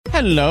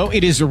Hello,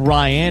 it is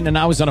Ryan, and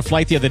I was on a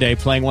flight the other day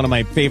playing one of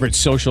my favorite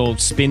social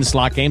spin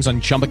slot games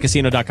on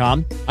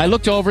ChumbaCasino.com. I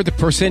looked over at the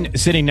person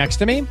sitting next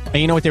to me, and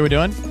you know what they were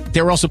doing?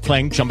 They were also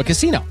playing Chumba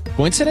Casino.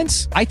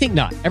 Coincidence? I think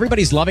not.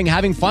 Everybody's loving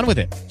having fun with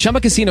it. Chumba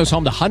Casino is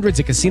home to hundreds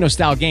of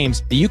casino-style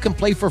games that you can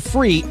play for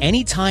free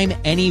anytime,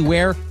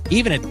 anywhere,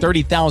 even at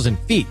 30,000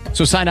 feet.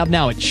 So sign up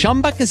now at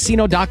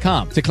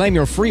ChumbaCasino.com to claim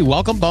your free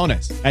welcome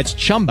bonus. That's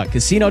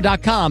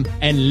ChumbaCasino.com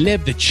and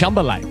live the Chumba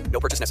life. No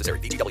purchase necessary.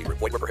 VGW.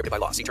 Void were prohibited by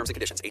law. See terms and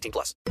conditions. 18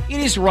 plus.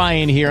 It is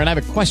Ryan here, and I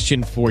have a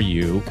question for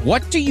you.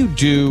 What do you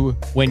do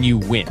when you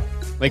win?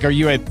 Like, are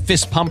you a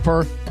fist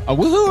pumper, a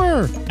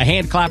woohooer, a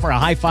hand clapper, a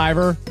high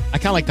fiver? I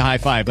kind of like the high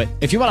five, but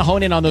if you want to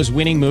hone in on those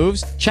winning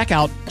moves, check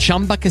out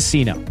Chumba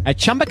Casino. At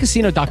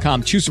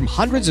ChumbaCasino.com, choose from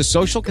hundreds of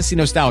social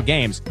casino-style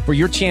games for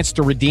your chance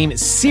to redeem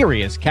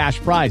serious cash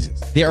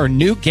prizes. There are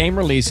new game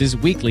releases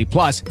weekly,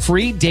 plus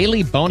free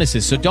daily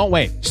bonuses. So don't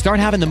wait. Start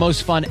having the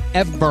most fun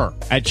ever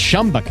at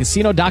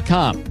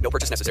ChumbaCasino.com. No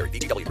purchase necessary.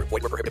 VGW. Void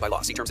were prohibited by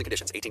law. See terms and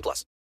conditions. 18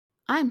 plus.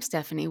 I'm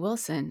Stephanie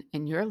Wilson,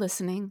 and you're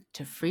listening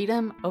to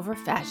Freedom Over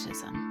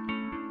Fascism.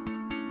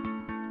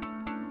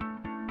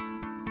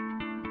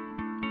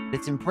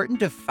 It's important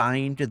to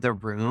find the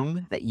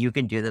room that you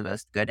can do the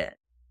most good in.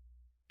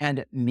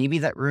 And maybe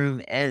that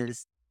room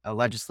is a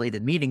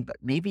legislative meeting, but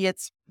maybe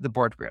it's the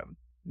boardroom.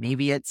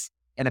 Maybe it's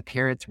in a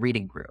parent's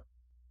reading group.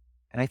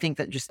 And I think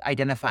that just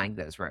identifying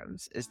those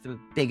rooms is the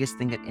biggest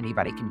thing that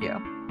anybody can do.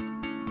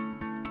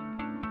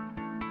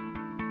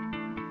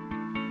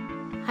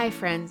 Hi,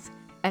 friends.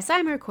 As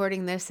I'm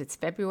recording this, it's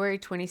February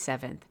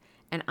 27th,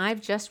 and I've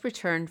just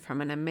returned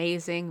from an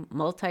amazing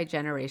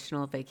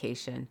multi-generational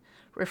vacation,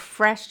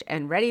 refreshed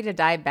and ready to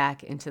dive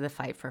back into the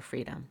fight for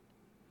freedom.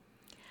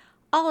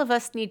 All of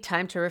us need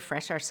time to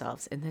refresh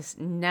ourselves in this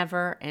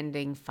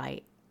never-ending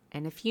fight,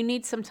 and if you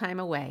need some time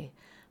away,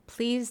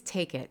 please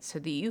take it so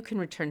that you can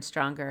return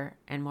stronger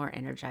and more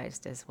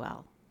energized as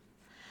well.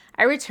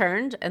 I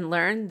returned and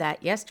learned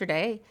that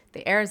yesterday,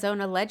 the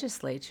Arizona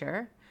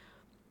legislature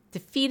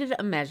defeated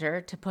a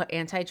measure to put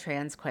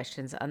anti-trans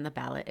questions on the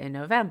ballot in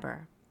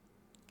November.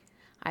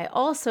 I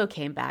also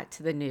came back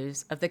to the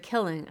news of the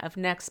killing of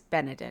Nex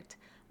Benedict,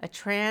 a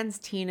trans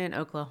teen in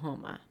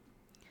Oklahoma.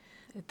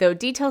 Though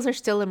details are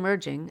still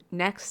emerging,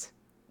 Nex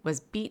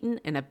was beaten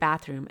in a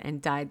bathroom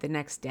and died the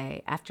next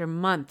day after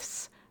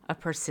months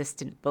of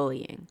persistent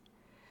bullying.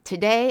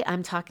 Today,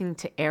 I'm talking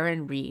to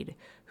Erin Reed,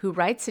 who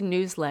writes a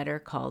newsletter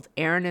called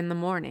Erin in the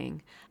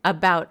Morning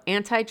about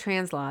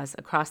anti-trans laws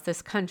across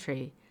this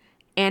country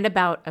and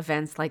about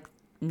events like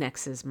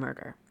Nex's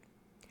murder.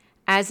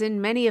 As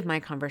in many of my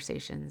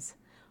conversations,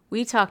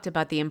 we talked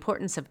about the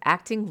importance of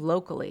acting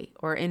locally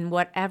or in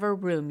whatever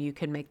room you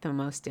can make the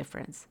most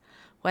difference,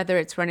 whether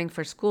it's running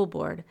for school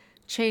board,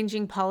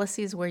 changing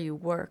policies where you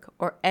work,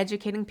 or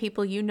educating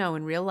people you know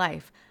in real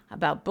life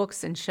about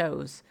books and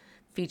shows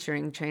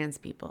featuring trans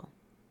people.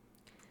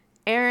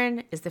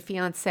 Erin is the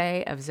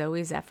fiancée of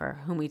Zoe Zephyr,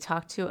 whom we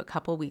talked to a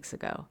couple weeks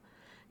ago.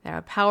 They're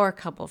a power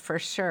couple for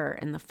sure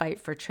in the fight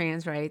for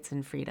trans rights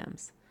and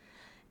freedoms.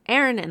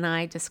 Erin and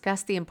I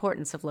discussed the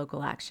importance of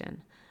local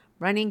action,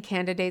 running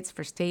candidates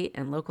for state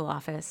and local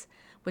office,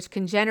 which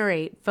can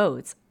generate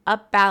votes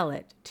up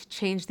ballot to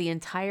change the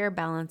entire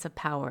balance of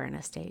power in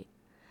a state.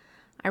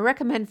 I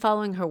recommend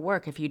following her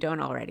work if you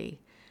don't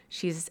already.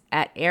 She's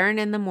at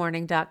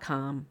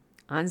erininthemorning.com,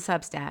 on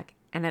Substack,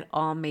 and at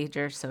all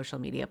major social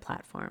media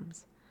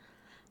platforms.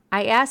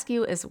 I ask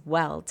you as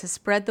well to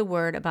spread the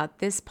word about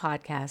this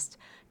podcast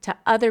to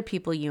other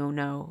people you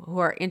know who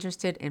are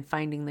interested in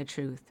finding the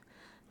truth,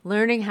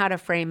 learning how to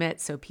frame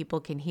it so people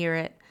can hear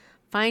it,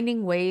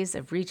 finding ways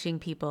of reaching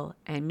people,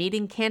 and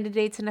meeting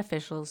candidates and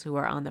officials who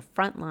are on the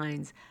front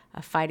lines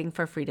of fighting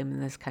for freedom in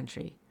this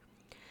country.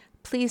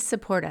 Please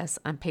support us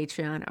on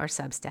Patreon or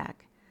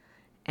Substack,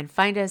 and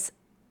find us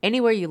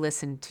anywhere you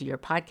listen to your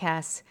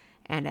podcasts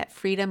and at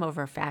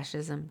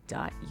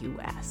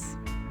freedomoverfascism.us.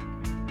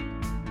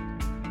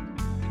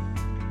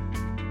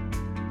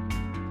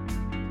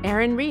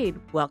 Erin Reed,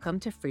 welcome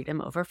to Freedom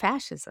Over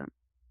Fascism.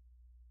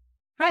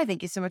 Hi,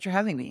 thank you so much for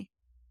having me.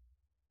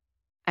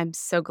 I'm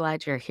so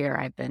glad you're here.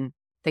 I've been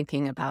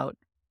thinking about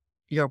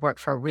your work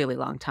for a really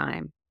long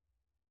time.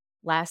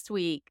 The last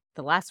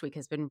week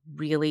has been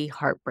really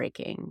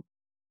heartbreaking.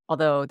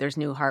 Although there's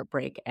new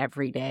heartbreak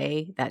every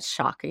day, that's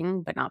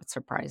shocking, but not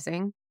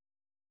surprising.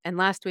 And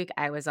last week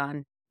I was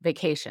on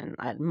vacation,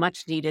 a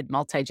much needed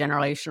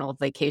multi-generational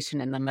vacation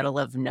in the middle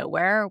of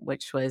nowhere,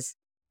 which was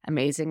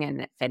amazing.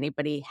 And if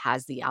anybody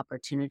has the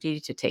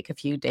opportunity to take a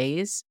few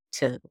days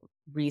to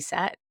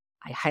reset,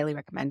 I highly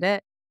recommend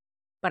it.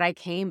 But I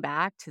came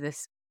back to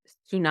this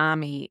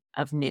tsunami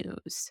of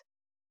news.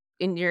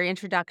 In your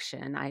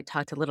introduction, I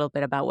talked a little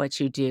bit about what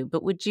you do,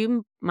 but would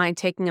you mind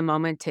taking a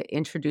moment to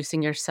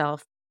introducing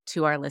yourself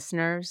to our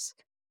listeners?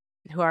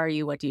 Who are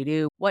you? What do you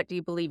do? What do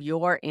you believe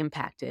your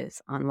impact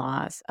is on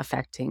laws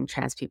affecting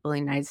trans people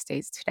in the United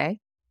States today?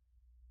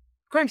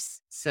 Of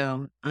course.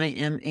 So I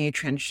am a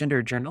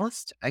transgender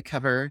journalist. I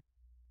cover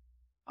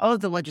all of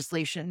the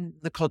legislation,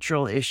 the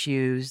cultural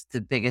issues,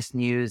 the biggest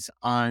news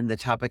on the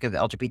topic of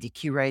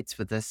LGBTQ rights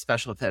with a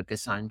special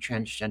focus on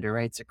transgender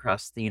rights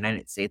across the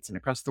United States and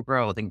across the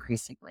world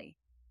increasingly.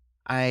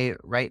 I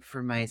write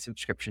for my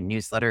subscription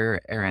newsletter,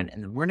 Erin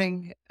in the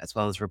Morning, as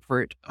well as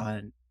report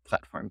on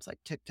platforms like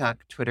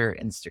TikTok, Twitter,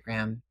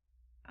 Instagram.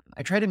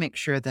 I try to make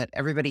sure that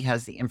everybody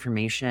has the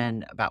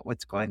information about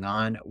what's going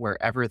on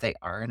wherever they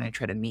are, and I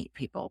try to meet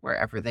people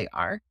wherever they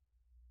are.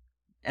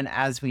 And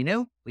as we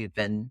know, we've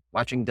been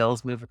watching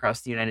bills move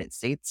across the United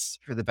States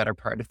for the better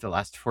part of the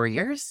last 4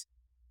 years.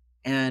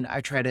 And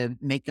I try to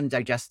make them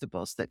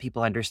digestible so that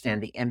people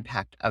understand the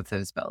impact of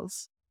those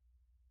bills.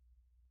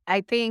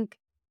 I think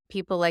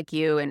people like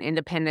you and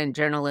independent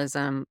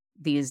journalism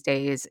these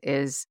days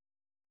is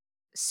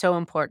so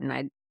important.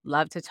 I'd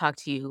love to talk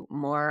to you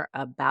more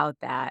about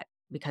that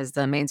because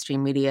the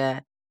mainstream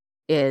media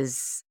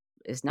is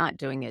is not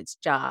doing its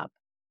job.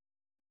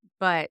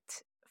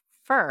 But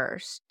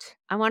first,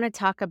 I want to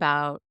talk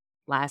about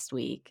last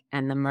week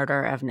and the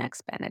murder of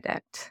Next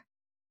Benedict,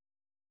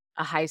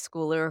 a high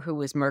schooler who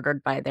was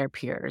murdered by their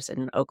peers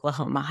in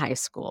Oklahoma high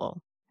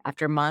school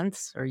after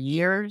months or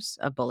years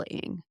of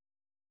bullying.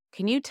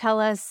 Can you tell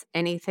us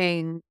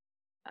anything?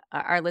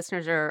 Our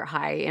listeners are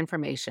high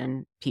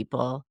information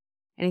people.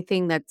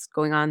 Anything that's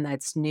going on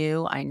that's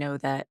new? I know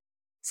that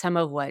some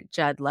of what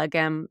Judd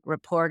Legum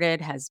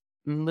reported has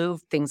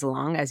moved things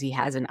along as he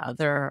has in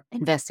other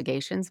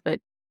investigations,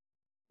 but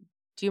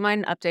do you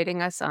mind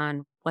updating us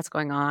on what's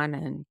going on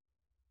and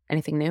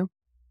anything new?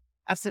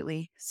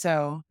 Absolutely.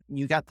 So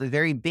you got the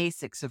very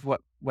basics of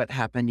what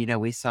happened.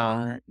 We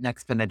saw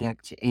Next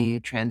Benedict, a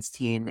trans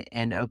teen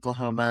in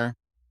Oklahoma,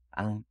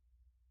 um,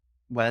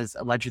 was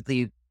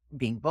allegedly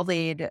being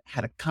bullied,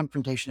 had a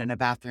confrontation in a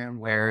bathroom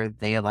where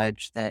they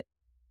alleged that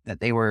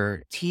they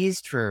were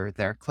teased for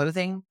their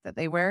clothing that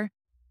they wear.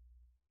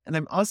 And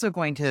I'm also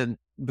going to,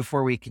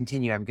 before we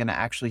continue, I'm going to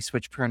actually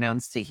switch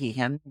pronouns to he,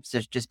 him,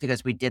 just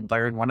because we did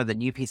learn one of the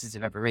new pieces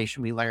of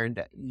information we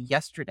learned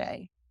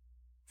yesterday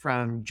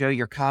from Joe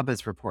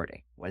Yerkaba's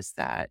reporting was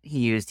that he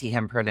used he,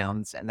 him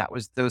pronouns, and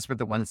those were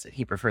the ones that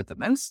he preferred the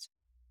most.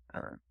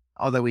 Uh,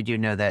 Although we do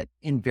know that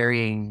in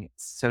varying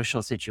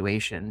social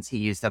situations, he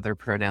used other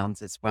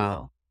pronouns as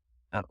well.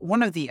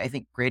 One of the, I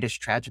think, greatest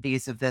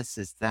tragedies of this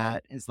is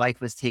that his life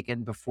was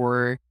taken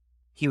before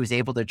he was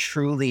able to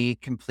truly,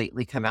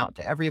 completely come out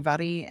to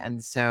everybody.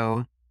 And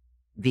so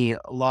the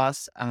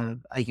loss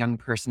of a young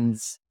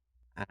person's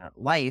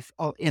life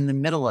in the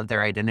middle of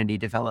their identity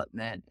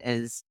development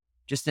is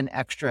just an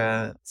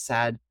extra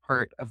sad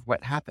part of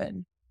what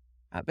happened.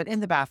 But in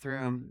the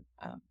bathroom,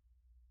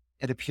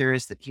 it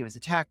appears that he was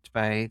attacked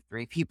by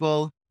 3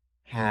 people,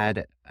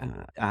 had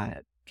a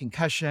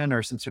concussion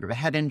or some sort of a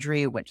head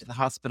injury, went to the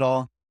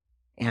hospital,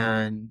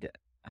 and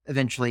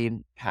eventually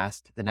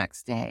passed the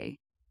next day.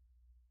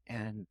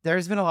 And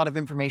there's been a lot of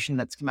information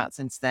that's come out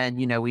since then.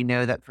 We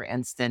know that, for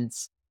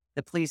instance,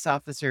 the police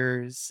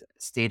officers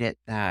stated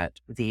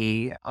that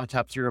the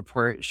autopsy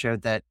report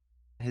showed that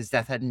his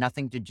death had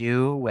nothing to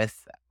do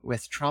with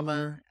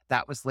trauma.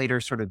 That was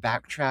later sort of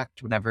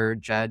backtracked whenever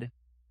Judd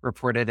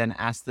reported and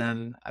asked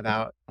them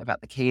about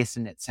the case.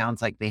 And it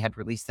sounds like they had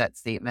released that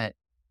statement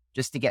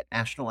just to get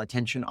national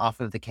attention off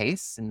of the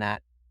case and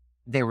that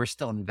they were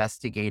still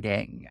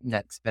investigating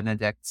Next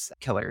Benedict's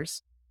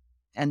killers.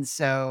 And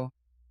so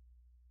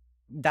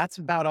that's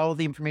about all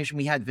the information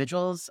we had.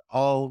 Vigils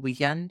all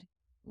weekend.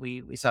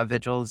 We saw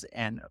vigils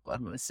in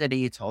Oklahoma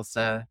City,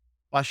 Tulsa,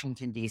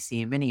 Washington,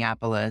 D.C.,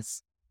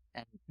 Minneapolis,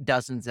 and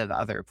dozens of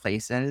other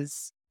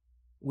places.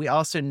 We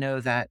also know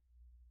that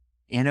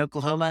in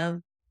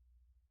Oklahoma,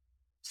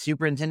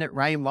 Superintendent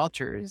Ryan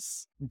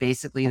Walters,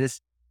 basically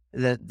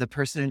the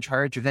person in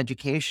charge of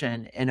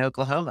education in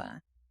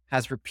Oklahoma,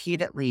 has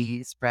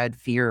repeatedly spread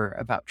fear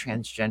about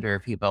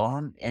transgender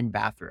people in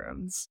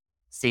bathrooms,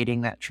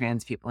 stating that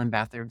trans people in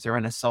bathrooms are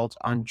an assault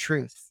on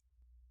truth.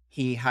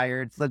 He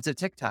hired Lives of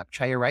TikTok,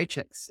 Chaya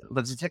Raichik's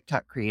Lives of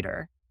TikTok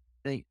creator.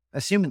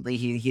 Assumedly,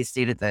 he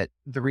stated that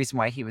the reason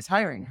why he was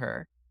hiring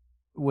her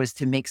was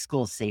to make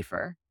schools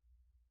safer.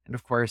 And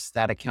of course,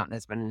 that account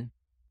has been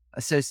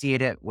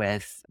associated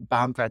with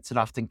bomb threats that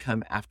often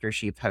come after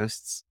she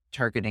posts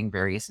targeting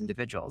various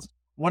individuals.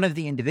 One of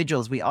the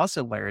individuals we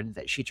also learned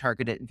that she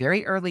targeted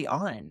very early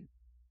on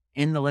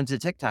in the Lives of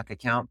TikTok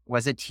account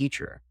was a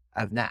teacher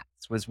of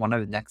Next, was one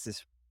of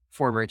Next's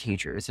former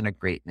teachers and a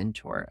great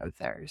mentor of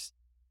theirs.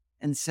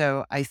 And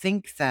so I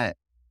think that,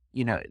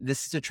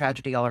 this is a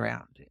tragedy all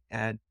around.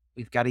 And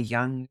we've got a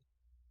young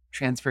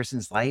trans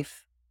person's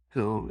life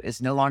who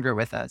is no longer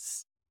with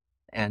us.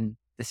 And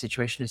the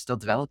situation is still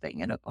developing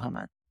in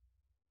Oklahoma.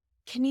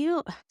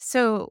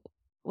 So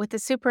with the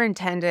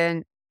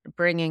superintendent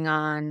bringing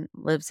on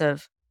Lives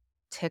of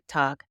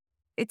TikTok,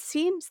 it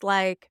seems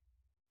like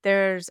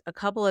there's a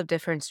couple of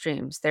different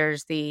streams.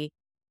 There's the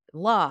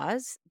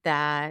laws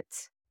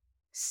that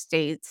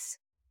states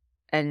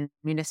and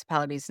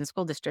municipalities and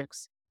school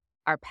districts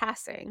are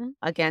passing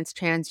against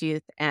trans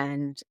youth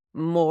and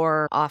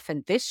more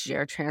often this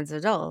year, trans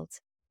adults.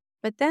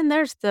 But then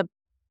there's the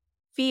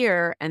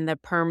fear and the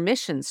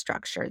permission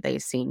structure they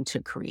seem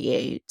to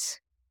create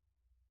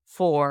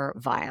for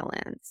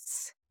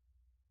violence.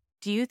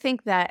 Do you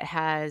think that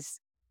has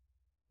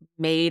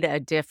made a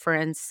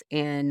difference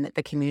in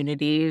the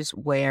communities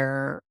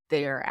where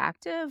they are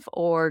active?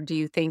 Or do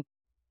you think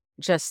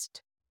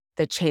just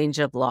the change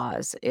of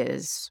laws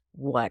is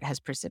what has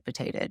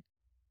precipitated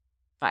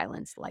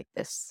violence like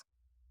this?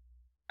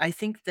 I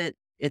think that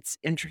it's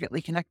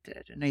intricately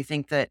connected. And I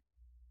think that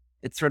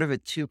it's sort of a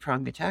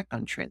two-pronged attack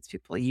on trans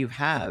people. You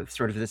have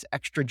sort of this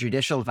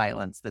extrajudicial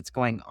violence that's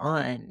going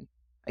on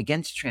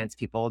against trans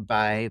people,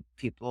 by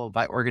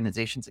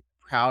organizations like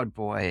Proud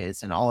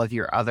Boys and all of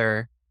your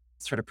other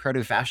sort of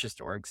proto-fascist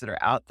orgs that are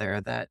out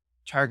there that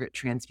target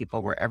trans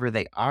people wherever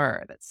they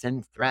are, that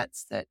send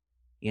threats, that,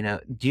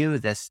 do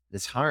this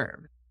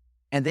harm.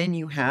 And then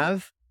you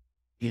have,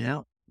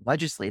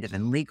 legislative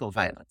and legal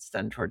violence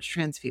done towards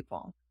trans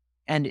people.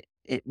 And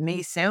it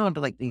may sound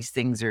like these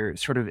things are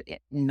sort of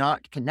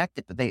not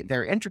connected, but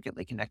they're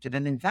intricately connected.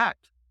 And in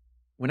fact,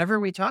 whenever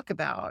we talk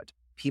about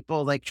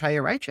people like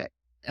Chaya Raichik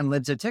and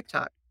libs of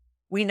TikTok,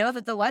 we know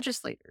that the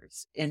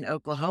legislators in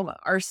Oklahoma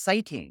are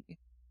citing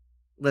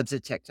libs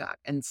of TikTok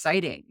and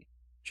citing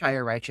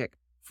Chaya Raichik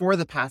for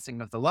the passing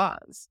of the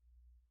laws.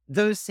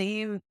 Those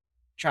same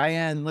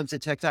Chaya and libs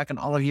of TikTok and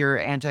all of your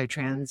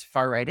anti-trans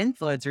far-right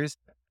influencers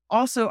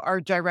also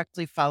are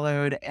directly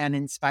followed and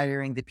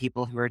inspiring the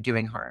people who are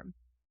doing harm.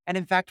 And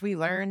in fact, we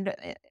learned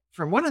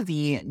from one of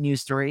the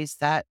news stories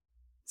that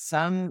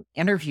some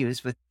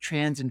interviews with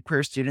trans and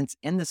queer students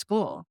in the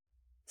school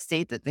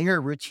state that they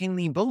are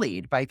routinely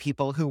bullied by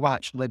people who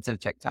watch libs of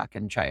TikTok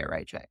and Chaya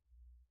Raichik.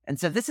 And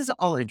so this is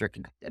all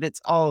interconnected.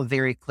 It's all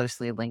very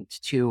closely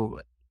linked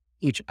to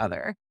each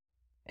other.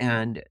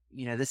 And,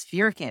 this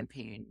fear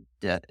campaign,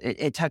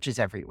 it touches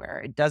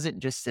everywhere. It doesn't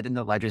just sit in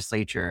the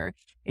legislature.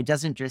 It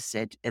doesn't just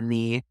sit in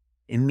the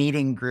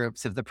meeting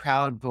groups of the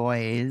Proud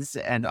Boys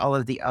and all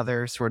of the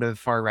other sort of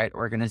far-right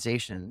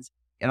organizations.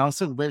 It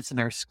also lives in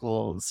our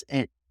schools.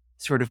 It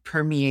sort of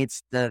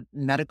permeates the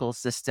medical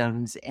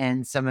systems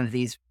and some of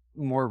these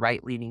more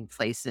right-leaning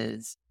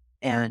places.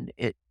 And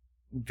it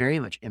very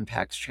much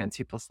impacts trans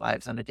people's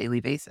lives on a daily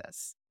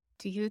basis.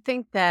 Do you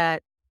think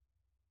that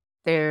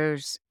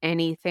there's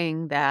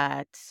anything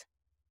that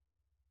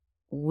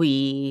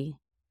we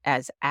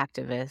as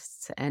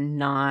activists and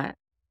not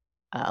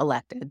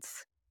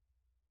electeds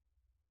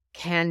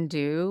can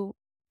do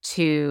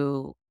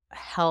to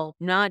help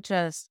not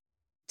just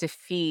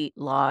defeat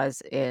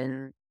laws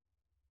in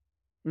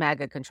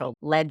MAGA controlled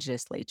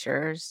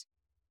legislatures,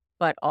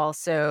 but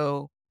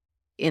also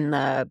in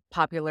the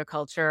popular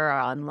culture or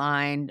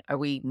online? Are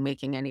we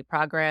making any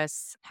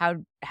progress? How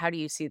do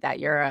you see that?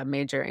 You're a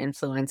major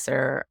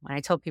influencer. When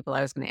I told people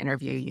I was going to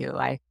interview you,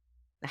 I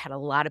had a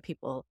lot of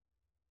people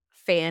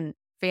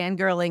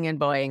fangirling and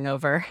boying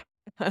over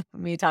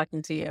me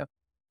talking to you.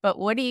 But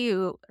what do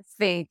you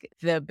think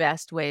the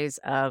best ways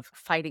of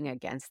fighting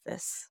against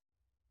this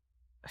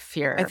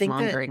fear I think that,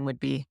 mongering would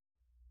be?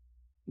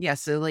 yeah,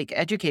 so like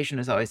education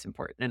is always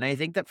important. And I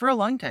think that for a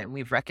long time,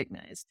 we've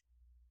recognized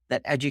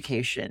that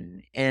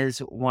education is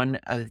one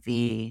of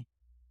the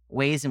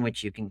ways in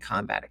which you can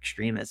combat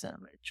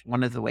extremism. It's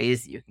one of the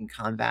ways that you can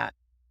combat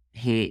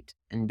hate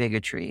and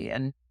bigotry.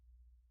 And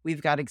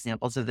we've got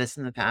examples of this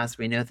in the past.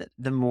 We know that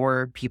the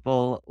more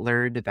people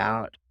learned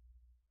about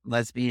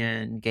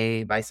lesbian,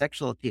 gay,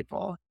 bisexual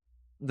people,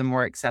 the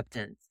more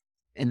acceptance.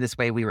 In this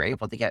way, we were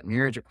able to get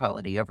marriage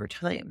equality over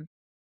time.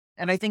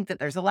 And I think that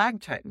there's a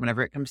lag time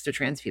whenever it comes to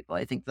trans people.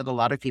 I think that a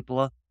lot of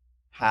people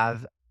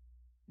have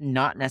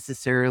not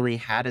necessarily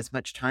had as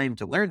much time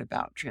to learn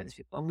about trans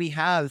people. And we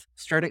have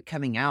started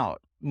coming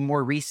out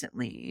more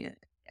recently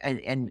and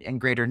in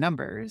greater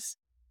numbers.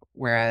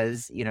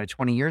 Whereas,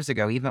 20 years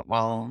ago, even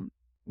while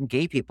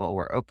gay people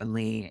were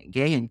openly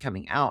gay and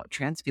coming out,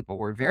 trans people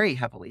were very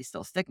heavily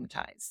still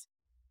stigmatized.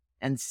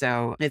 And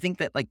so I think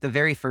that like the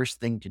very first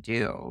thing to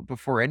do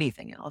before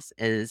anything else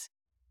is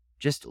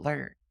just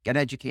learn, get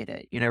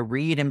educated,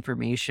 read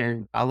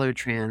information, follow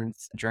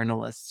trans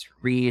journalists,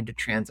 read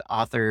trans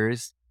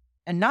authors,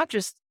 and not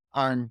just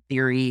on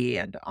theory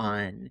and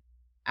on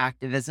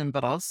activism,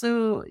 but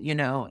also,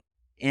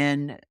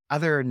 in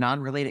other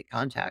non-related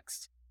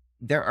contexts.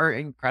 There are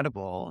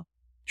incredible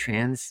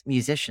trans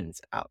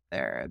musicians out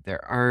there.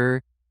 There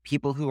are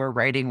people who are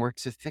writing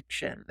works of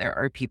fiction. There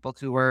are people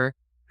who are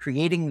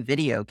creating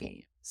video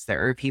games.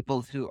 There are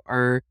people who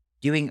are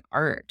doing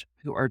art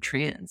who are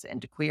trans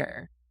and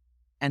queer.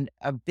 And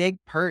a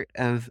big part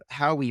of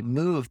how we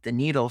move the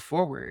needle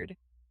forward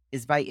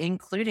is by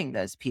including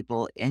those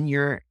people in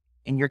your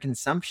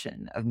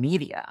consumption of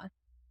media.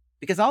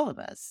 Because all of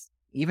us,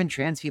 even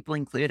trans people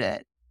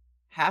included,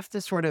 have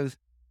to sort of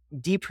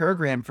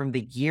deprogram from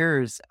the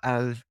years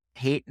of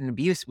hate and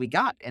abuse we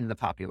got in the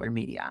popular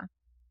media.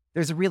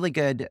 There's a really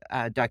good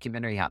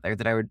documentary out there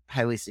that I would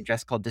highly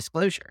suggest called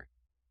Disclosure.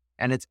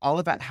 And it's all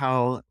about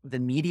how the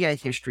media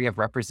history of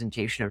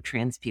representation of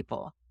trans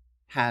people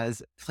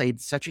has played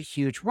such a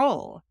huge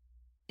role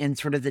in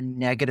sort of the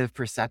negative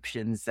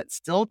perceptions that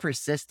still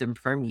persist and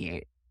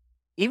permeate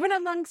even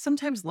among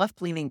sometimes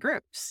left-leaning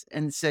groups.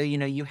 And so,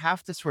 you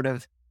have to sort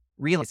of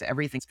realize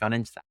everything's gone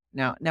into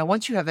that. Now,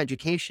 once you have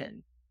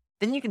education,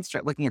 then you can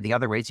start looking at the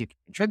other ways you can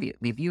contribute.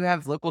 If you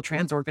have local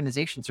trans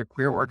organizations or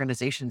queer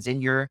organizations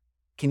in your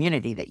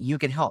community that you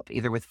can help,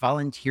 either with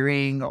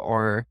volunteering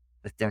or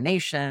with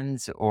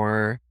donations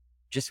or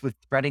just with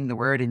spreading the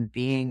word and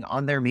being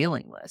on their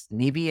mailing list.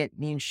 Maybe it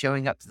means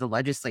showing up to the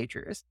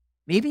legislatures.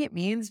 Maybe it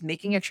means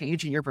making a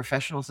change in your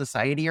professional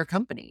society or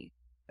company.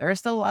 There are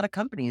still a lot of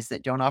companies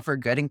that don't offer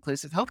good,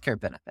 inclusive healthcare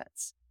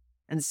benefits.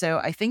 And so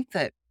I think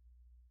that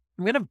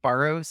I'm going to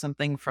borrow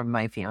something from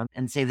my fiance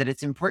and say that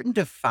it's important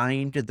to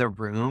find the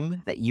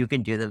room that you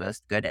can do the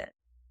most good in.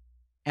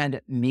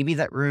 And maybe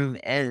that room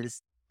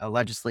is a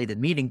legislative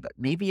meeting, but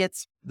maybe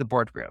it's the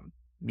boardroom.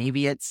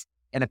 Maybe it's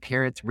in a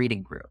parent's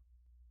reading group.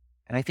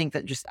 And I think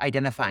that just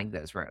identifying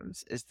those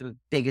rooms is the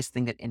biggest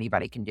thing that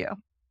anybody can do.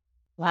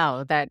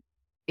 Wow, that's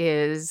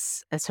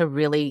a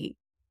really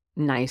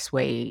nice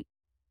way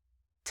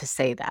to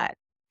say that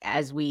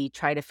as we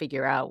try to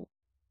figure out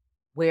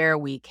where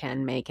we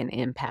can make an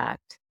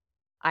impact.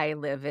 I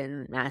live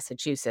in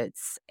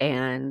Massachusetts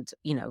and,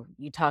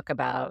 you talk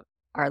about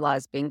our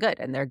laws being good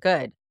and they're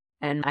good.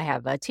 And I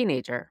have a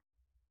teenager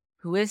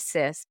who is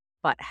cis,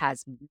 but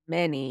has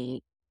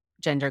many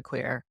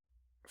genderqueer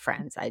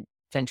friends. I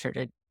venture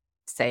to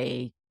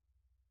say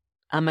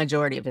a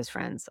majority of his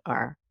friends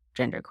are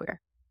genderqueer.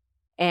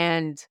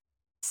 And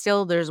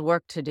still there's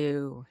work to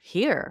do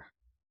here.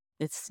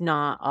 It's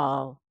not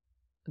all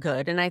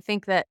good. And I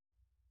think that,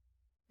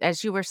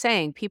 as you were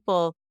saying,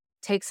 people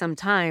take some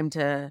time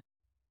to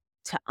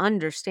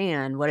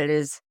understand what it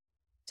is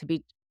to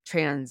be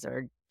trans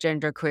or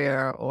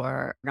genderqueer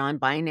or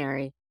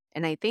non-binary.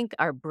 And I think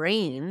our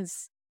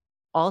brains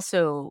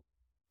also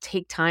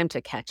take time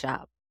to catch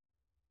up.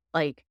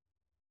 Like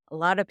a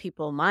lot of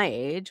people my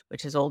age,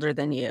 which is older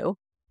than you,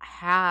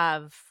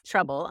 have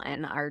trouble,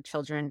 and our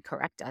children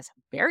correct us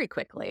very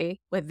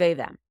quickly with they,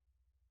 them.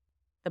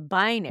 The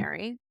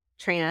binary,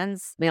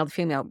 trans, male to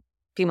female,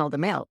 female to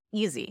male,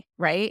 easy,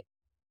 right?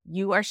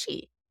 You are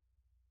she.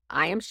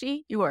 I am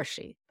she, you are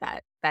she.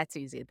 That's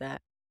easy.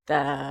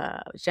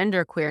 The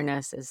gender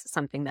queerness is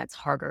something that's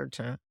harder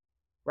to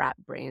wrap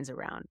brains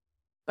around.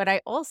 But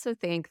I also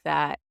think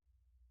that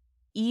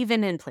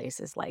even in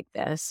places like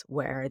this,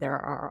 where there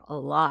are a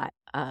lot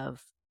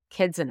of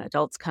kids and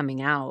adults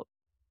coming out,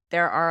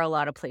 there are a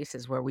lot of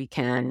places where we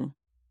can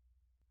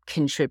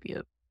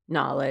contribute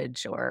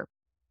knowledge, or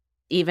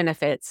even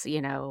if it's,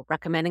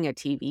 recommending a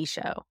TV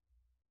show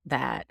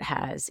that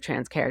has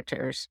trans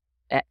characters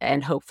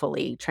and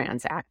hopefully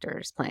trans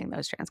actors playing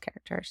those trans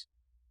characters.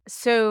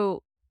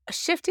 So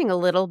shifting a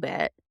little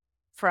bit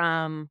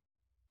from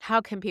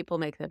how can people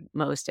make the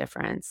most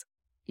difference,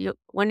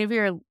 one of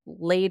your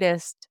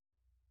latest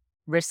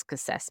risk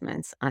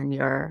assessments on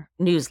your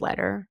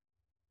newsletter,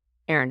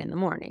 Erin in the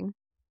Morning,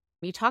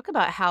 you talk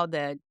about how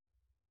the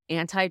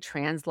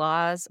anti-trans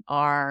laws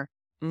are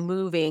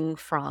moving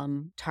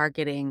from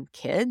targeting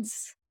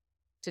kids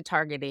to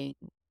targeting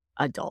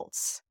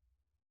adults.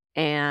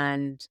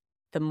 And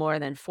the more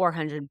than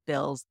 400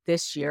 bills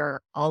this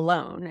year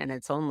alone, and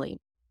it's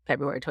only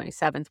February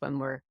 27th when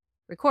we're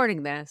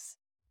recording this,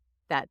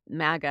 that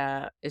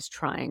MAGA is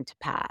trying to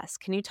pass.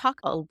 Can you talk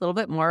a little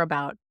bit more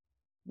about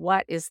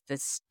what is the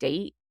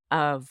state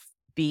of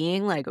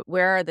being? Like,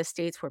 where are the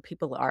states where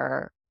people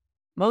are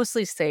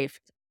mostly safe,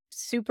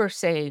 super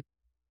safe,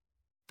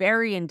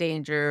 very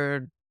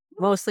endangered,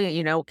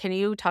 mostly, can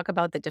you talk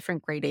about the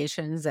different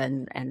gradations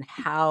and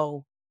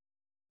how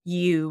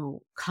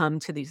you come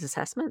to these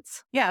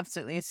assessments? Yeah,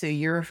 absolutely. So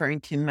you're referring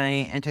to my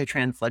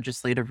anti-trans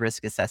legislative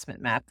risk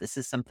assessment map. This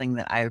is something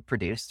that I've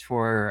produced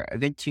for a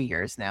good 2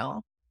 years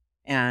now.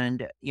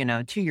 And,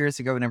 2 years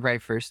ago, whenever I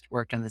first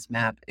worked on this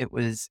map, it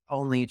was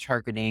only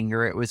targeting,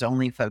 or it was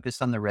only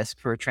focused on the risk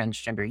for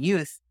transgender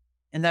youth.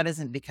 And that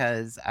isn't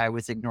because I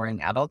was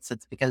ignoring adults.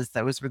 It's because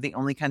those were the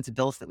only kinds of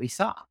bills that we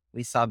saw.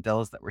 We saw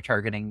bills that were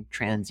targeting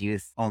trans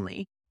youth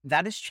only.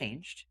 That has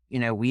changed.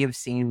 We have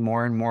seen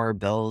more and more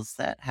bills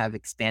that have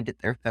expanded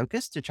their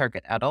focus to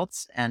target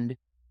adults. And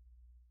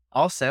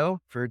also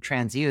for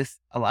trans youth,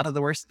 a lot of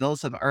the worst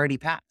bills have already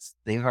passed.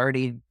 They've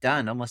already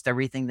done almost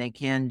everything they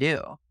can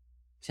do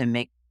to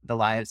make the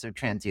lives of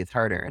trans youth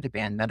harder, to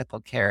ban medical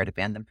care, to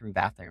ban them from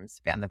bathrooms,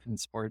 to ban them from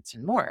sports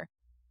and more.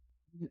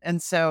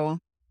 And so,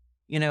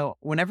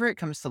 whenever it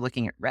comes to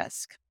looking at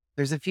risk,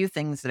 there's a few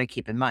things that I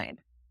keep in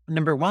mind.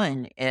 Number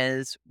one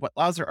is what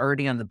laws are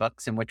already on the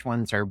books and which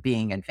ones are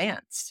being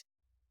advanced.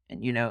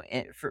 And,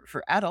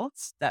 for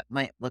adults, that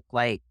might look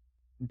like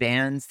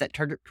bans that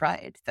target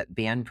pride, that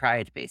ban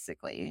pride,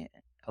 basically.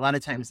 A lot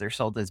of times they're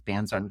sold as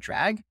bans on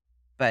drag,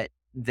 but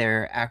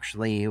they're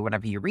actually,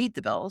 whenever you read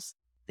the bills,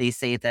 they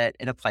say that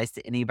it applies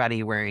to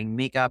anybody wearing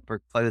makeup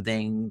or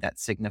clothing that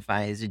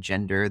signifies a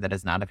gender that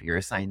is not of your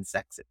assigned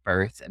sex at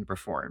birth and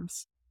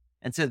performs.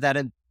 And so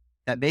that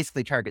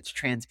basically targets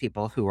trans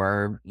people who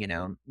are,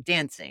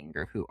 dancing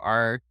or who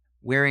are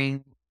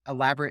wearing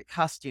elaborate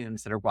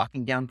costumes that are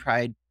walking down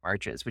pride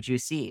marches, which you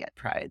see at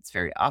prides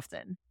very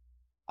often.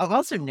 I'll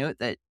also note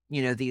that,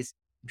 these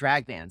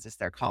drag bans, as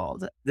they're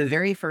called. The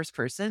very first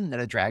person that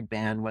a drag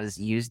ban was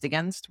used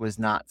against was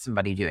not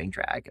somebody doing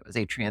drag. It was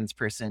a trans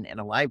person in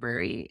a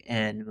library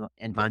in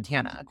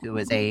Montana who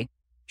was a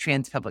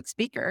trans public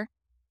speaker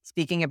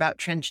speaking about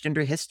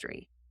transgender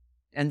history.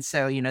 And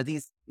so,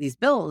 these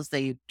bills,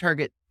 they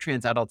target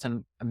trans adults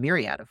in a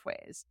myriad of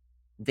ways.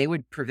 They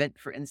would prevent,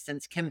 for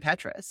instance, Kim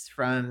Petras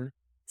from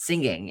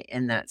singing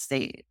in that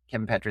state,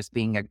 Kim Petras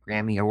being a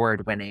Grammy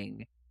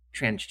Award-winning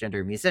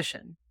transgender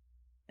musician.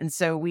 And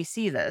so we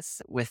see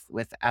this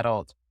with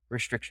adult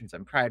restrictions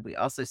on pride. We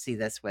also see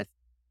this with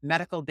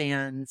medical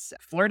bans.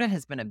 Florida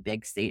has been a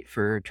big state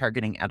for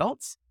targeting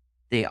adults.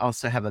 They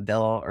also have a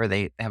bill, or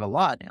they have a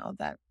law now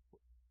that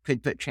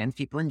could put trans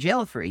people in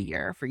jail for a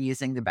year for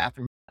using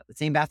the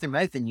same bathroom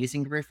I've been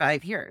using for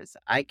 5 years.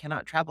 I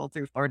cannot travel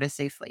through Florida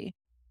safely.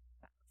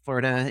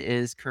 Florida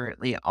is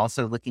currently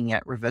also looking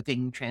at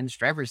revoking trans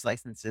driver's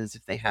licenses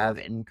if they have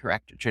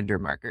incorrect gender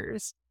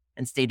markers,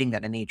 and stating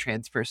that any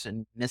trans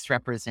person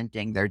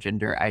misrepresenting their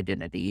gender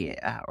identity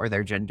or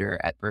their gender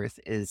at birth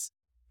is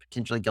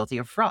potentially guilty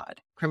of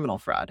fraud, criminal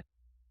fraud.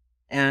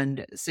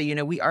 And so,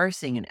 we are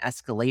seeing an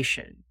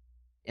escalation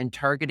in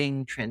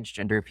targeting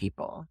transgender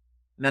people.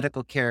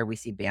 Medical care, we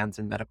see bans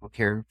in medical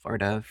care in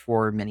Florida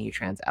for many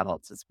trans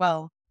adults as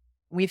well.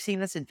 We've seen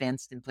this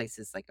advanced in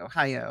places like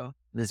Ohio,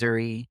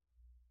 Missouri,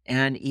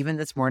 and even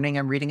this morning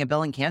I'm reading a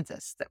bill in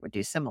Kansas that would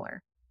do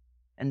similar.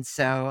 And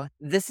so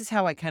this is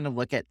how I kind of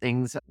look at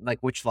things, like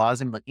which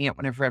laws I'm looking at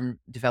whenever I'm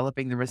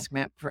developing the risk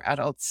map for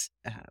adults.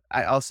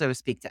 I also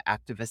speak to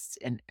activists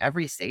in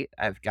every state.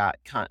 I've got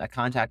a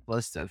contact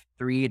list of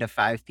 3 to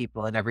 5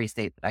 people in every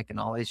state that I can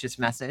always just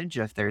message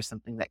if there's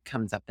something that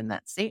comes up in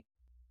that state.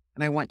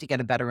 And I want to get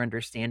a better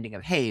understanding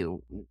of, hey,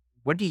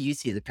 what do you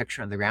see the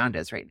picture on the ground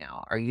as right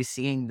now? Are you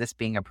seeing this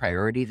being a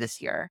priority this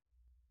year?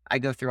 I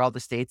go through all the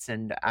states,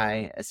 and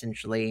I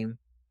essentially,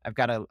 I've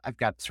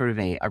got sort of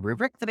a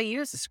rubric that I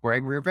use, a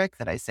scoring rubric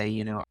that I say,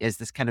 is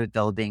this kind of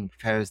bill being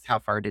proposed? How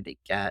far did it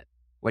get?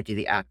 What do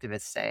the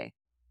activists say?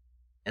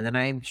 And then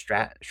I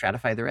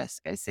stratify the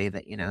risk. I say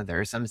that, there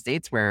are some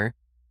states where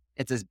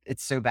it's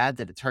so bad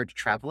that it's hard to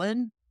travel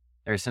in.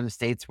 There are some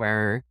states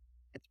where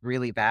it's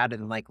really bad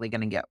and likely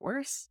going to get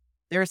worse.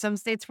 There are some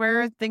states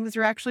where things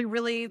are actually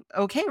really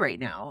okay right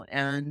now.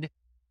 And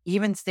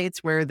even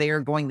states where they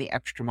are going the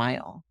extra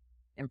mile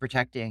in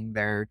protecting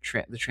the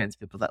trans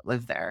people that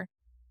live there.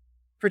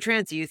 For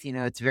trans youth,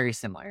 it's very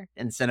similar.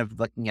 Instead of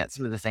looking at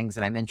some of the things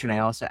that I mentioned, I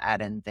also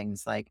add in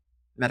things like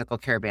medical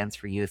care bans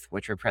for youth,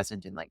 which are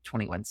present in like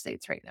 21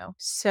 states right now.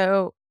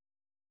 So,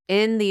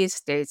 in these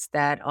states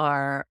that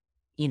are,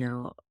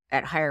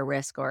 at higher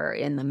risk or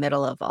in the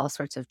middle of all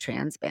sorts of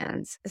trans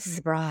bans, this is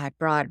a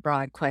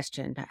broad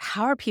question. But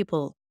how are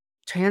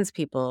trans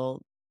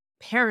people,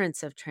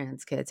 parents of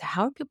trans kids,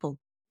 how are people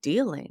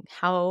dealing?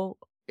 How,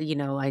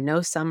 I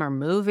know some are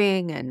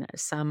moving and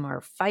some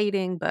are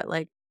fighting, but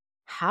like,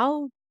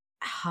 how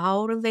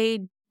do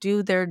they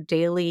do their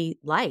daily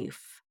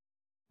life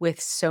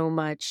with so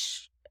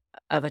much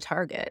of a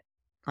target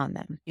on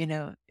them?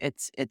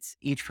 It's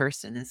each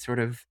person is sort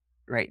of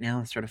right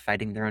now sort of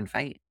fighting their own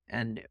fight,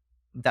 and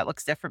that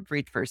looks different for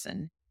each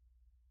person.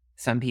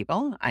 Some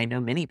people, I know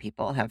many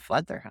people, have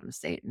fled their home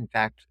state. In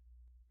fact,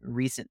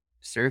 recent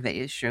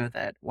surveys show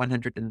that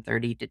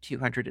 130 to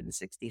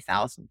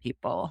 260,000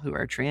 people who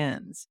are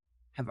trans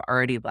have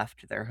already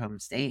left their home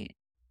state.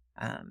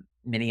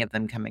 Many of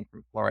them coming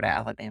from Florida,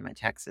 Alabama,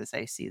 Texas.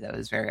 I see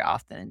those very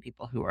often in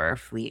people who are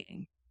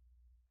fleeing.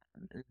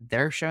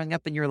 They're showing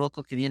up in your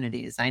local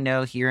communities. I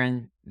know here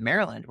in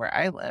Maryland, where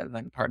I live,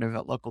 I'm part of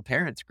a local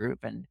parents group,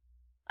 and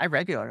I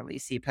regularly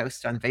see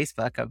posts on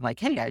Facebook of like,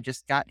 hey, I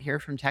just got here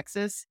from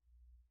Texas,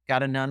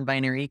 got a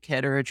non-binary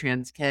kid or a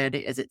trans kid.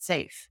 Is it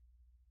safe?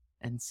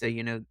 And so,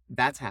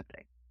 that's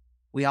happening.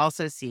 We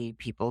also see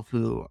people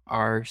who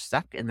are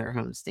stuck in their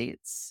home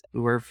states,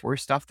 who are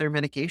forced off their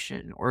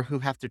medication, or who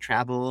have to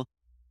travel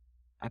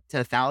up to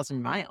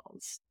 1,000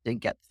 miles to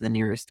get to the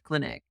nearest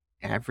clinic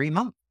every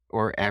month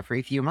or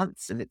every few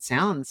months. And it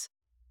sounds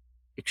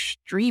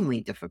extremely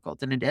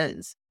difficult, and it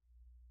is.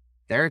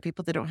 There are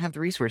people that don't have the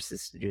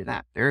resources to do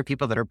that. There are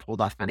people that are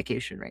pulled off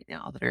medication right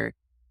now that are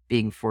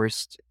being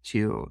forced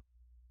to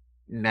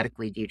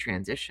medically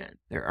detransition.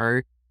 There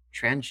are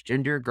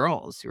transgender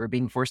girls who are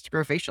being forced to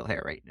grow facial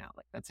hair right now.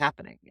 Like, that's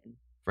happening in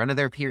front of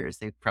their peers.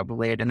 They've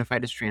probably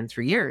identified as trans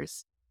for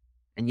years,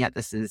 and yet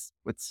this is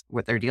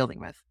what they're dealing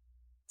with.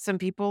 Some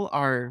people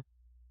are,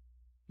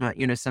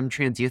 some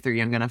trans youth are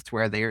young enough to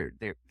where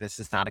this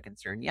is not a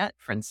concern yet.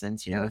 For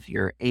instance, if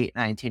you're 8,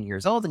 9, 10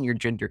 years old and you're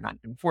gender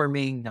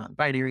non-conforming,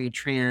 non-binary,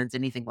 trans,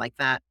 anything like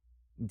that,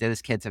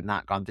 those kids have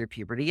not gone through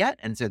puberty yet.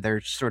 And so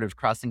they're sort of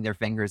crossing their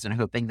fingers and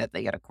hoping that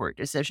they get a court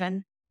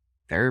decision.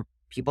 There are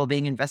people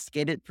being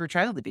investigated for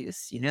child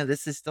abuse.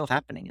 This is still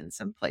happening in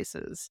some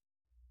places.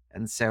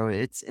 And so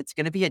it's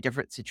going to be a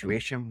different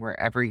situation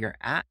wherever you're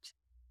at.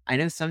 I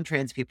know some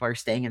trans people are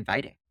staying and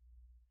fighting.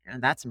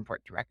 And that's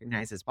important to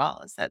recognize as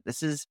well, is that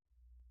this is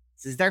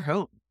their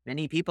home.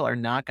 Many people are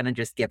not going to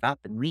just give up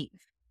and leave.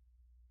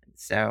 And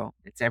so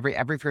it's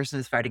every person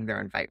is fighting their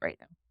own fight right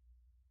now.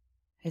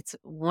 It's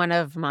one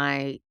of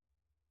my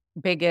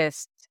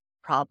biggest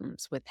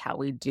problems with how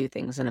we do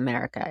things in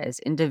America is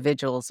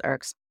individuals are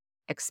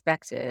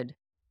expected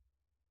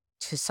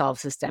to solve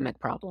systemic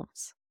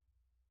problems.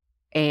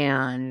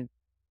 And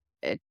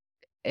it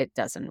it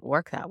doesn't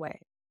work that way.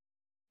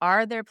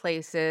 Are there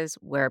places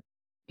where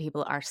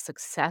people are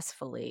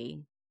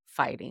successfully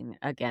fighting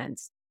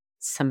against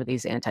some of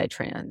these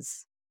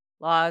anti-trans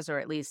laws, or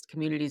at least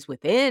communities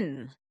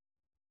within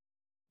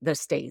the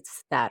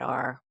states that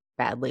are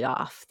badly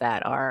off,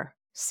 that are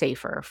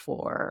safer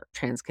for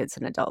trans kids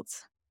and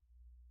adults?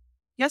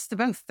 Yes, to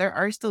both. There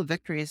are still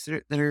victories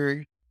that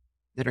are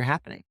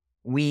happening.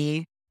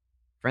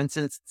 For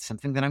instance,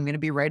 something that I'm going to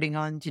be writing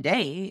on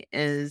today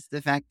is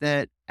the fact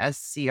that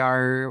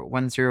SCR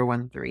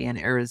 1013 in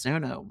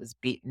Arizona was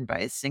beaten by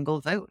a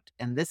single vote.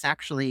 And this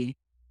is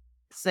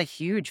a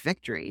huge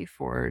victory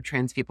for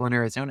trans people in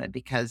Arizona,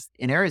 because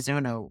in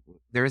Arizona,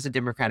 there is a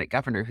Democratic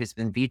governor who's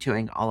been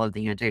vetoing all of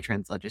the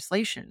anti-trans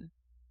legislation.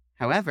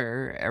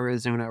 However,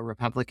 Arizona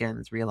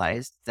Republicans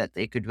realized that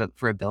they could vote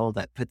for a bill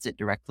that puts it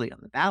directly on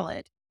the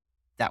ballot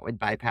that would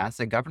bypass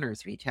a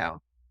governor's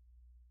veto.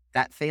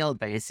 That failed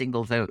by a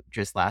single vote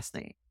just last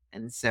night.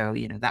 And so,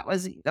 that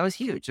was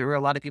huge. There were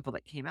a lot of people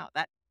that came out.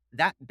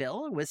 That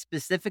bill was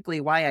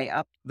specifically why I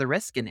upped the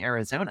risk in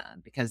Arizona,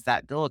 because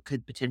that bill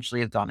could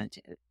potentially have gone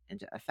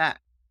into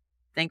effect.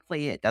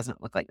 Thankfully, it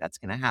doesn't look like that's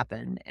going to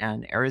happen.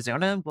 And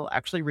Arizona will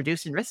actually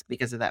reduce in risk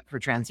because of that for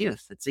trans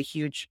youth. It's a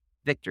huge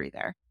victory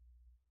there.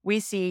 We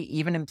see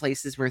even in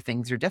places where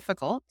things are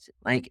difficult,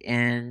 like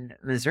in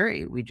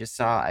Missouri, we just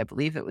saw, I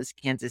believe it was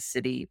Kansas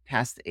City,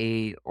 passed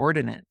a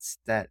ordinance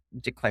that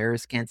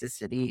declares Kansas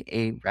City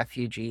a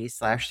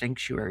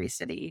refugee/sanctuary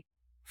city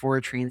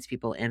for trans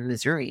people in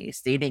Missouri,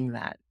 stating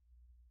that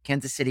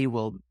Kansas City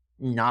will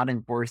not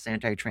enforce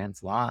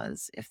anti-trans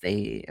laws if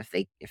they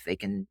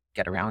can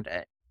get around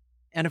it.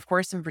 And of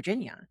course, in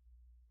Virginia,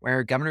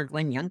 where Governor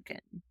Glenn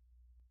Youngkin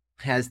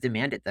has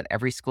demanded that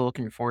every school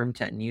conform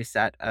to a new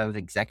set of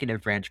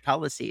executive branch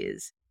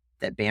policies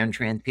that ban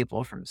trans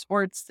people from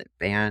sports, that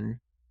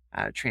ban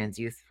trans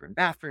youth from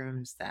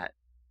bathrooms, that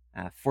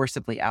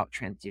forcibly out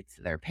trans youth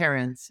to their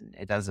parents. And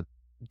it does a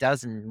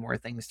dozen more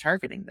things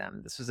targeting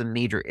them. This was a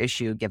major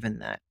issue given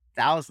that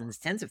thousands,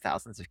 tens of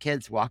thousands of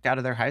kids walked out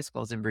of their high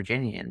schools in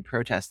Virginia in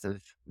protest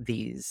of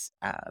these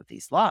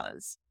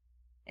laws.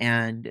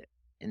 And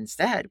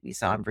instead, we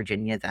saw in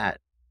Virginia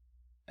that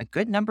a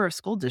good number of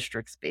school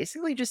districts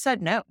basically just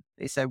said no.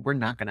 They said, we're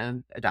not going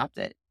to adopt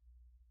it.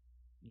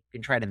 You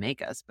can try to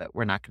make us, but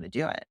we're not going to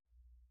do it.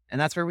 And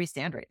that's where we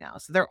stand right now.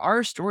 So there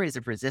are stories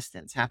of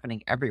resistance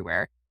happening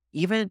everywhere,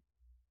 even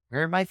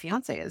where my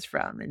fiance is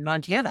from in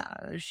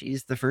Montana.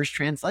 She's the first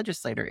trans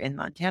legislator in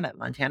Montana.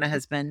 Montana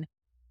has been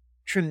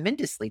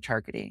tremendously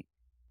targeting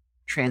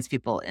trans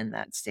people in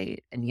that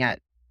state. And yet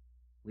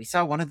we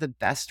saw one of the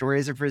best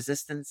stories of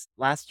resistance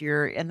last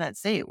year in that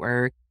state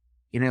where,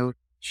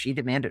 she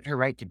demanded her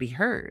right to be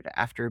heard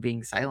after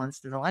being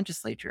silenced in the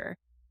legislature.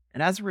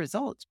 And as a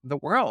result, the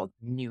world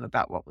knew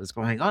about what was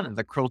going on and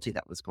the cruelty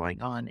that was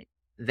going on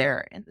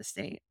there in the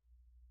state.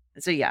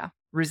 And so, yeah,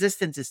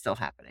 resistance is still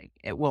happening.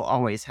 It will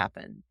always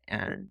happen.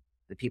 And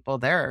the people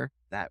there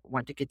that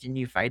want to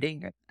continue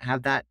fighting,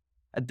 have that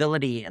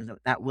ability and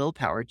that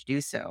willpower to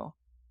do so,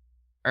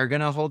 are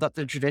going to hold up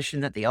the tradition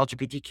that the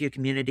LGBTQ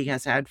community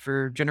has had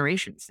for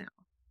generations now.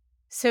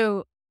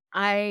 So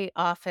I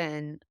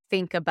often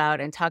think about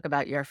and talk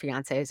about your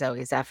fiance,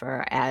 Zoe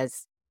Zephyr,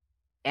 as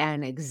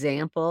an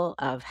example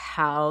of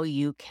how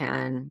you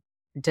can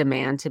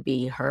demand to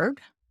be heard.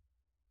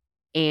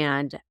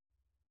 And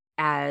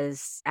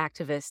as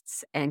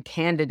activists and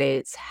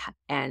candidates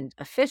and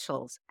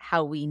officials,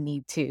 how we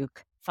need to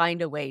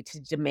find a way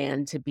to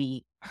demand to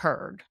be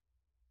heard.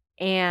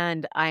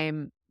 And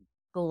I'm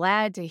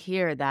glad to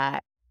hear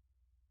that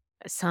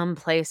some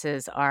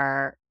places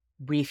are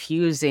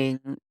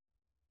refusing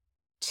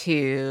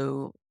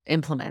to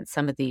implement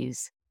some of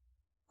these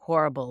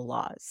horrible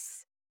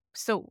laws.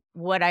 So,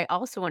 what I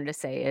also wanted to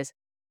say is,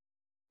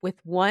 with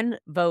one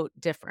vote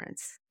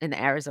difference in the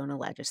Arizona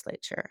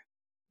legislature,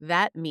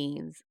 that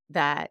means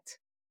that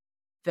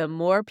the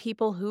more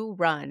people who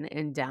run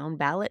in down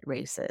ballot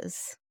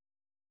races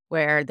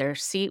where their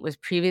seat was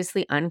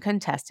previously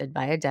uncontested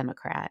by a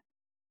Democrat,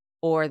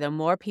 or the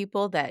more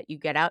people that you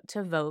get out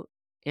to vote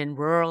in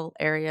rural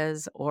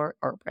areas or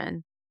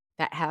urban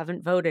that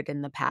haven't voted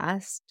in the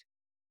past,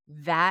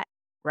 that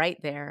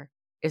right there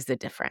is the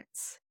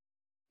difference.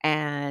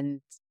 And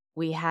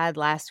we had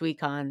last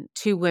week on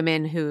two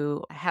women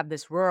who have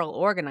this rural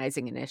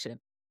organizing initiative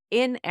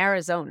in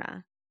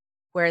Arizona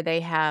where they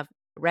have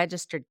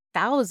registered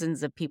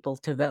thousands of people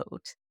to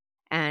vote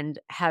and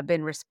have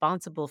been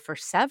responsible for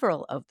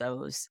several of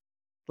those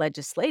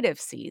legislative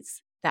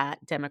seats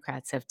that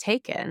Democrats have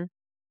taken.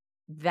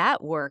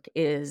 That work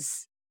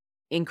is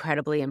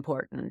incredibly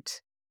important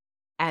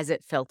as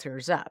it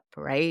filters up,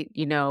 right?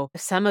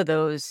 Some of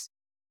those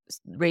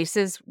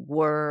races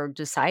were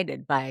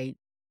decided by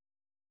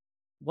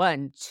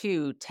 1,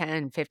 2,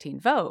 10, 15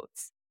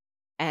 votes.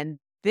 And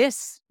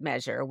this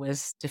measure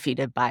was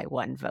defeated by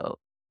one vote.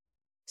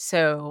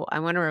 So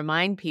I want to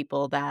remind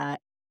people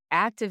that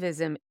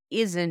activism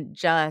isn't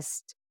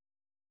just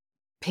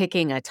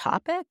picking a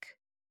topic,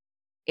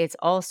 it's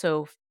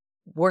also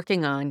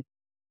working on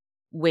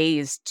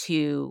ways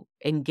to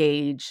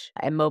engage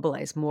and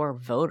mobilize more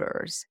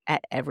voters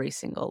at every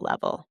single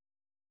level.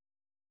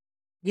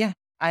 Yeah,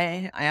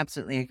 I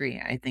absolutely agree.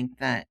 I think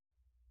that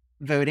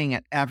voting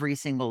at every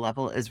single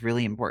level is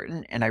really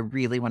important, and I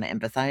really want to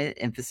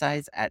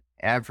emphasize at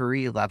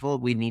every level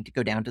we need to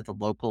go down to the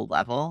local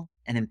level.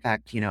 And in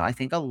fact, I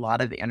think a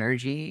lot of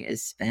energy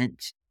is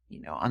spent,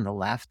 on the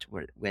left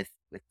with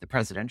the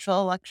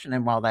presidential election.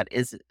 And while that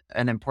is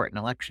an important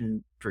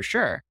election for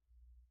sure,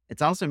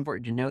 it's also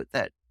important to note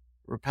that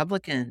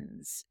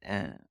Republicans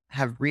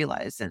have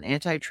realized, and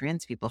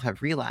anti-trans people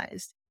have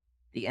realized,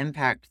 the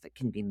impact that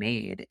can be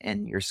made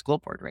in your school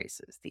board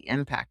races, the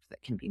impact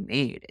that can be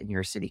made in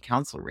your city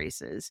council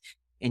races,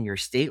 in your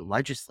state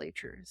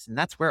legislatures. And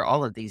that's where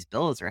all of these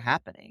bills are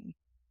happening.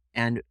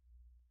 And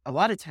a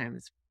lot of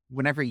times,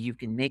 whenever you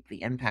can make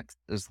the impact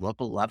at those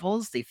local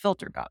levels, they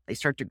filter out, they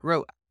start to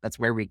grow up. That's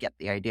where we get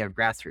the idea of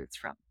grassroots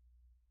from.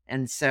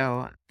 And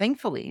so,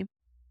 thankfully,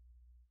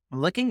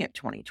 looking at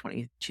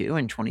 2022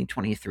 and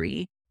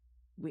 2023,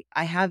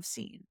 I have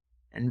seen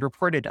and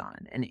reported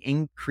on an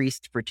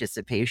increased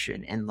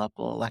participation in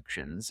local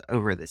elections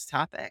over this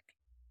topic.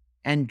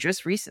 And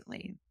just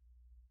recently,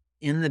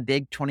 in the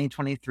big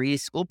 2023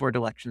 school board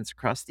elections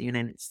across the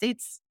United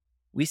States,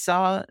 we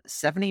saw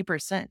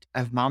 70%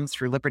 of Moms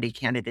for Liberty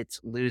candidates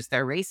lose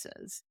their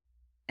races.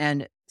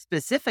 And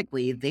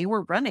specifically, they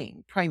were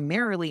running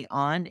primarily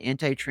on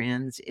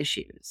anti-trans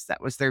issues.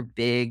 That was their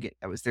big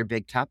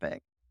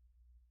topic.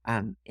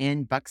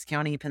 In Bucks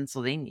County,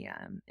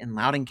 Pennsylvania, in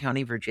Loudoun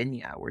County,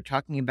 Virginia. We're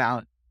talking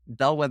about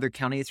bellwether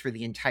counties for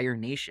the entire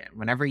nation.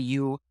 Whenever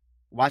you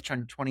watch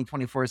on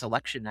 2024's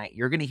election night,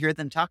 you're going to hear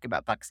them talk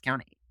about Bucks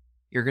County.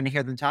 You're going to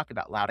hear them talk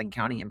about Loudoun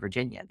County in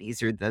Virginia.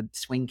 These are the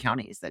swing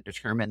counties that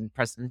determine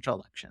presidential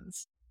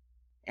elections.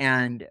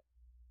 And,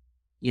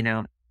 you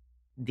know,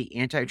 the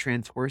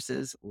anti-trans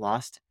forces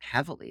lost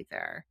heavily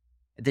there.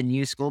 The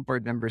new school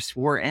board members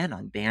swore in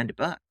on banned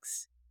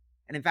books.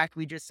 And in fact,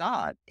 we just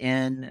saw it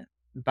in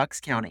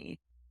Bucks County.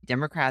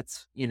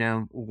 Democrats,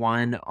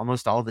 won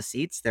almost all the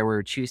seats. There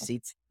were 2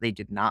 seats they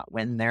did not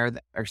win there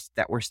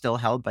that were still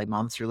held by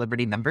Moms for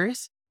Liberty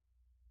members.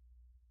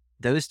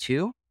 Those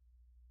 2,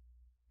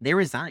 they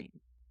resigned.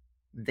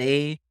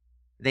 They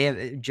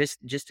have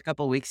just a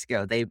couple of weeks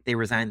ago, they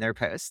resigned their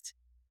post.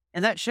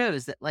 And that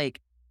shows that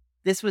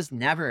this was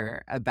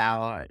never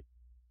about,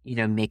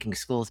 making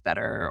schools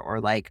better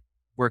or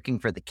working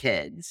for the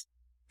kids.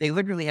 They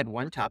literally had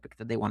one topic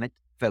that they wanted to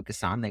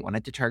focus on. They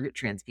wanted to target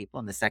trans people.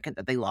 And the second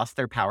that they lost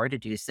their power to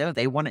do so,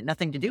 they wanted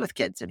nothing to do with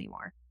kids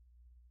anymore.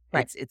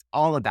 Right. It's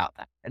all about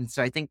that. And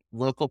so I think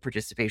local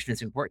participation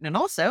is important. And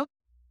also,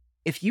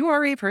 if you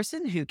are a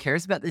person who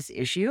cares about this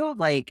issue,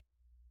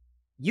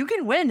 you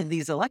can win in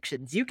these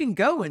elections. You can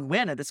go and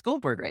win at a school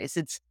board race.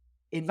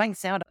 It might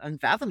sound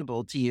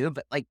unfathomable to you,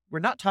 but we're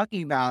not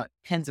talking about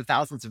tens of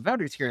thousands of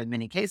voters here in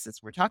many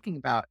cases. We're talking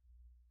about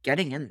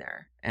getting in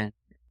there and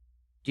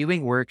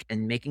doing work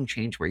and making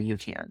change where you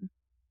can.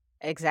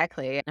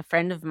 Exactly. A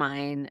friend of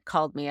mine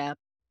called me up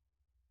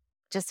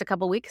just a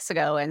couple weeks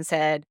ago and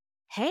said,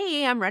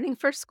 "Hey, I'm running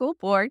for school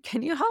board.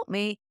 Can you help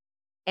me?"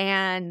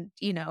 And,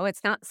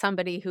 it's not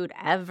somebody who'd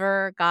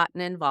ever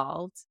gotten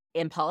involved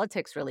in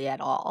politics really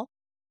at all.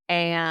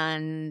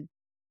 And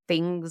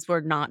things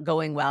were not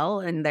going well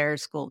in their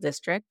school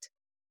district.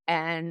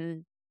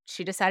 And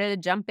she decided to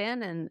jump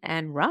in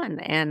and run.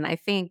 And I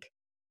think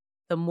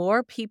the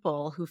more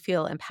people who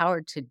feel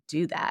empowered to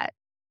do that,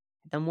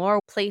 the more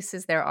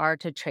places there are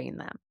to train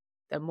them,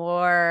 the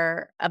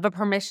more of a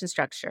permission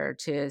structure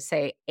to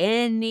say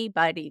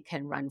anybody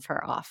can run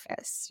for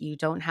office. You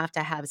don't have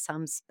to have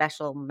some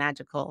special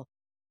magical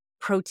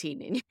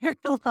protein in your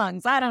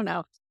lungs. I don't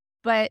know.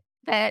 But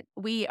that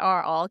we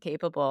are all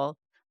capable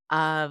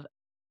of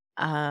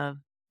of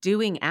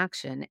doing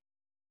action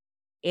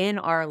in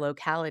our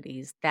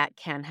localities that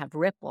can have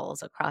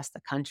ripples across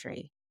the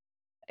country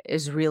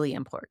is really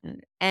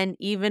important. And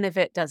even if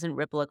it doesn't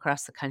ripple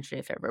across the country,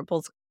 if it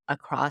ripples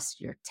across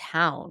your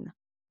town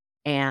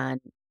and,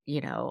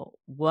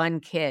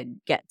 one kid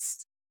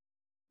gets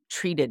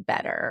treated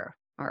better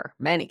or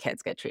many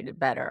kids get treated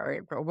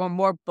better or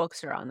more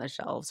books are on the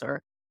shelves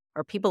or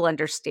people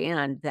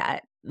understand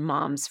that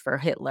moms for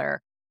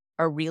Hitler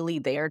are really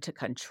there to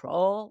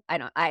control.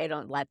 I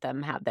don't let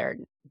them have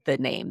the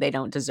name. They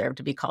don't deserve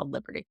to be called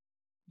Liberty.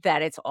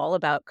 That it's all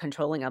about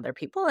controlling other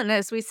people. And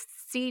as we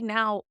see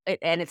now,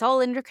 and it's all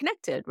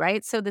interconnected,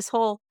 right? So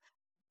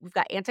we've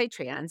got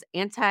anti-trans,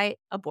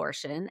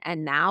 anti-abortion,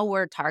 and now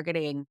we're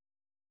targeting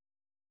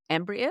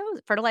embryos,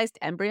 fertilized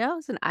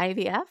embryos and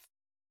IVF.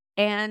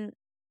 And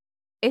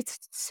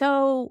it's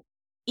so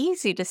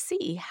easy to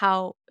see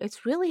how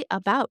it's really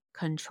about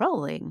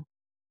controlling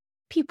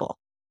people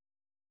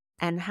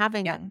and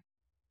having Yeah.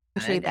 a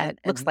country And, that and,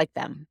 looks and like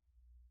them.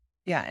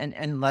 Yeah, and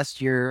unless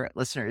your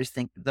listeners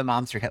think the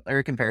Monster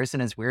Hitler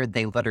comparison is weird,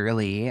 they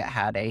literally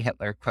had a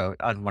Hitler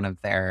quote on one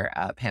of their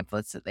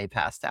pamphlets that they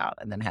passed out,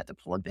 and then had to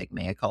pull a big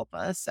mea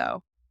culpa.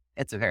 So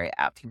it's a very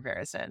apt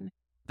comparison.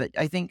 But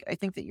I think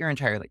that you're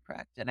entirely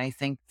correct, and I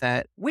think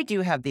that we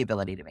do have the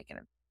ability to make it.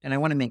 And I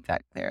want to make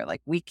that clear.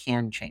 Like, we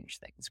can change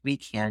things. We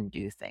can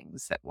do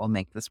things that will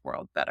make this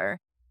world better.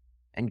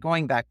 And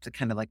going back to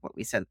kind of like what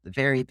we said at the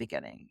very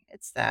beginning,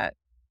 it's that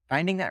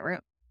finding that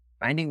room,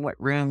 finding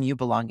what room you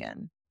belong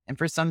in. And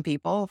for some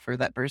people, for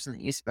that person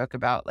that you spoke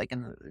about, like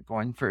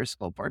going for a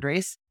school board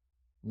race,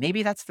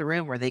 maybe that's the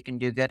room where they can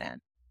do good in.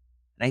 And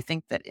I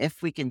think that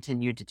if we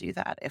continue to do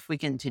that, if we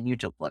continue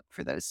to look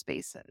for those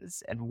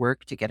spaces and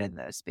work to get in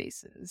those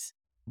spaces,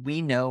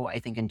 we know, I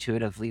think,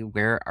 intuitively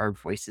where our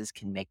voices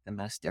can make the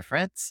most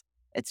difference.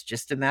 It's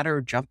just a matter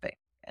of jumping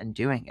and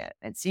doing it.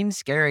 It seems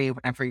scary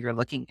whenever you're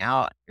looking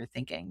out, you're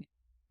thinking,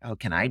 oh,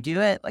 can I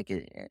do it?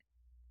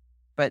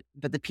 But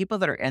the people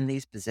that are in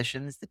these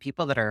positions, the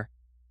people that are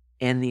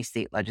in these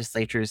state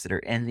legislatures, that are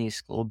in these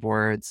school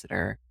boards, that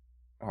are,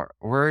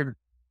 or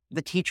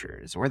the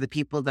teachers, or the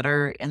people that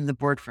are in the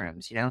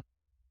boardrooms,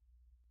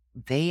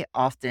 they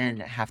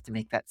often have to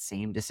make that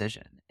same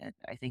decision. And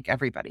I think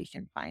everybody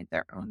can find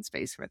their own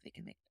space where they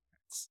can make a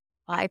difference.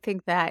 Well, I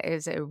think that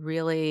is a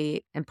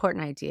really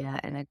important idea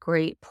and a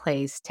great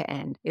place to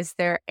end. Is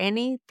there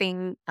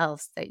anything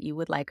else that you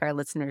would like our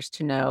listeners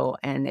to know?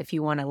 And if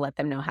you want to let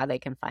them know how they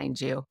can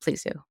find you,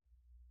 please do.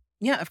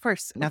 Yeah, of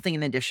course. Nothing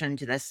in addition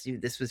to this.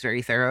 This was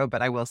very thorough,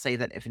 but I will say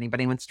that if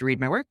anybody wants to read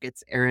my work,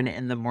 it's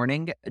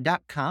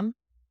erininthemorning.com,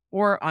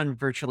 or on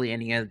virtually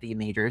any of the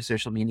major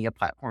social media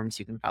platforms.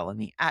 You can follow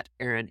me at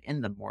Erin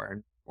in the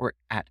Morn or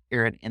at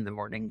Erin in the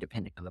Morning,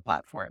 depending on the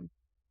platform.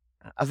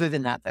 Other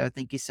than that, though,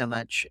 thank you so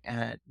much.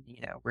 And,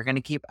 I'm going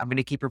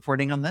to keep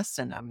reporting on this,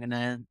 and I'm going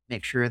to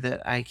make sure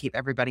that I keep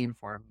everybody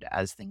informed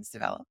as things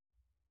develop.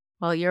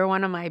 Well, you're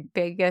one of my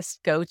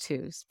biggest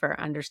go-tos for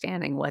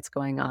understanding what's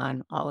going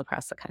on all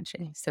across the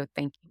country. So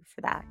thank you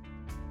for that.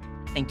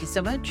 Thank you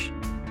so much.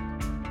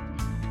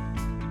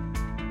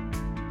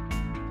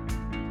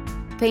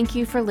 Thank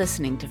you for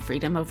listening to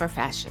Freedom Over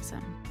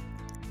Fascism.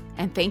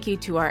 And thank you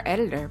to our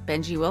editor,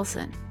 Benji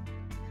Wilson.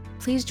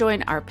 Please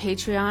join our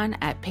Patreon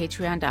at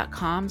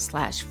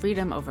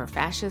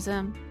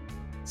patreon.com/freedomoverfascism.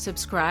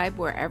 Subscribe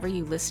wherever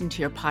you listen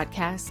to your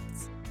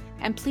podcasts.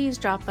 And please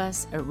drop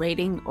us a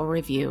rating or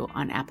review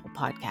on Apple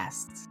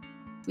Podcasts.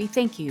 We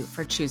thank you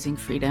for choosing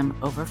freedom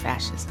over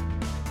fascism.